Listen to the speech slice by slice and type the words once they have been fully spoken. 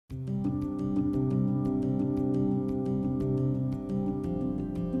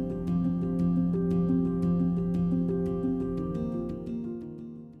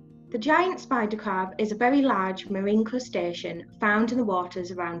giant spider crab is a very large marine crustacean found in the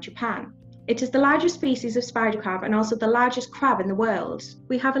waters around Japan. It is the largest species of spider crab and also the largest crab in the world.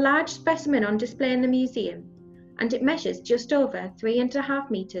 We have a large specimen on display in the museum, and it measures just over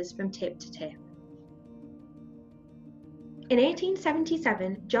 3.5 metres from tip to tip. In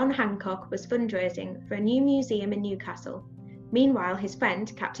 1877, John Hancock was fundraising for a new museum in Newcastle. Meanwhile, his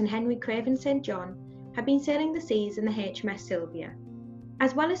friend, Captain Henry Craven St. John, had been sailing the seas in the HMS Sylvia.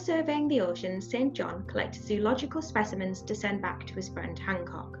 As well as surveying the oceans, St. John collected zoological specimens to send back to his friend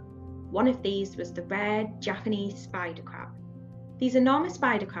Hancock. One of these was the rare Japanese spider crab. These enormous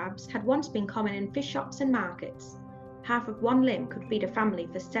spider crabs had once been common in fish shops and markets. Half of one limb could feed a family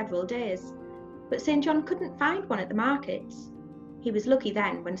for several days, but St. John couldn't find one at the markets. He was lucky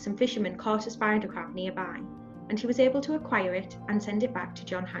then when some fishermen caught a spider crab nearby, and he was able to acquire it and send it back to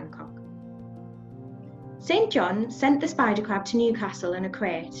John Hancock. St. John sent the spider crab to Newcastle in a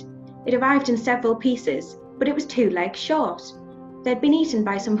crate. It arrived in several pieces, but it was 2 legs short. They'd been eaten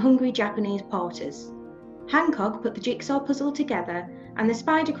by some hungry Japanese porters. Hancock put the jigsaw puzzle together, and the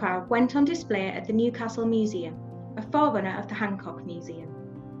spider crab went on display at the Newcastle Museum, a forerunner of the Hancock Museum.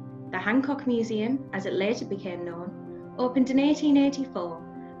 The Hancock Museum, as it later became known, opened in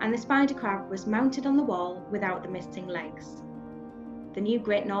 1884, and the spider crab was mounted on the wall without the missing legs. The new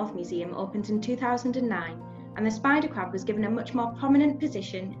Great North Museum opened in 2009, and the spider crab was given a much more prominent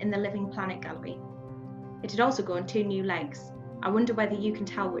position in the Living Planet Gallery. It had also grown 2 new legs. I wonder whether you can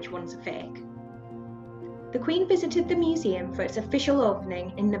tell which ones are fake. The Queen visited the museum for its official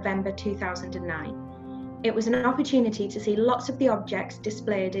opening in November 2009. It was an opportunity to see lots of the objects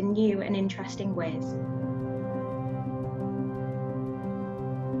displayed in new and interesting ways.